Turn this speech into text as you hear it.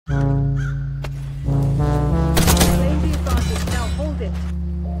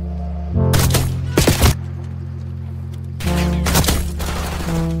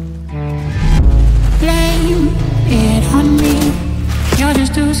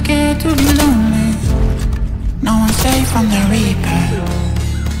scared to be lonely. No one's safe from the reaper,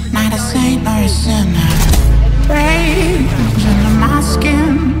 not a saint nor a sinner. Rage under my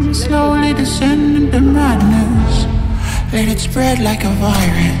skin, slowly descending to madness. Let it spread like a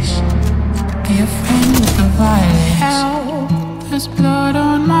virus, be a friend with the violence. Help, there's blood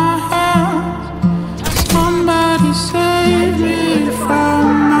on my hands. Somebody save me from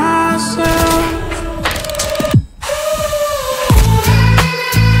myself.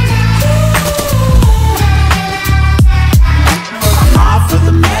 I'm off of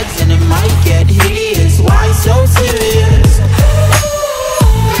the meds and it might get hideous. Why so serious?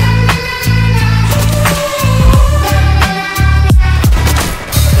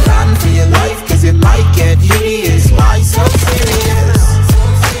 Run for your life, cause it might get hideous. Why so serious?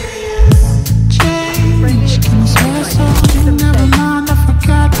 Change can swear so. Never mind, I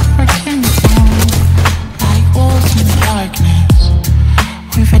forgot where I came from. Like wolves in the darkness,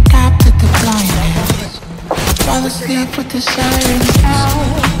 we've adapted to blindness. Fall asleep with the sirens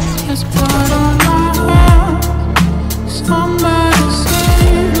out. There's blood on my hands. Somebody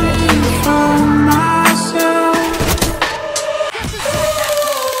save me from myself.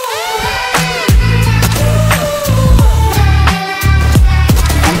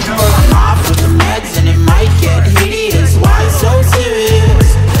 I'm off with the meds and it might get hideous. Why so serious?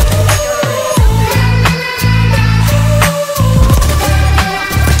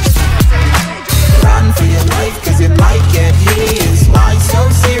 Run for your life, cause it might get hideous. Why so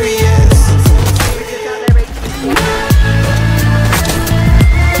serious?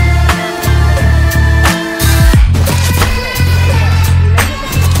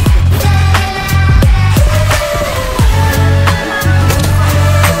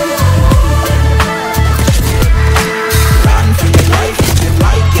 Run for your life, cause it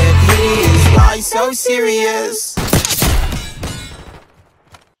might get hideous. Why so serious?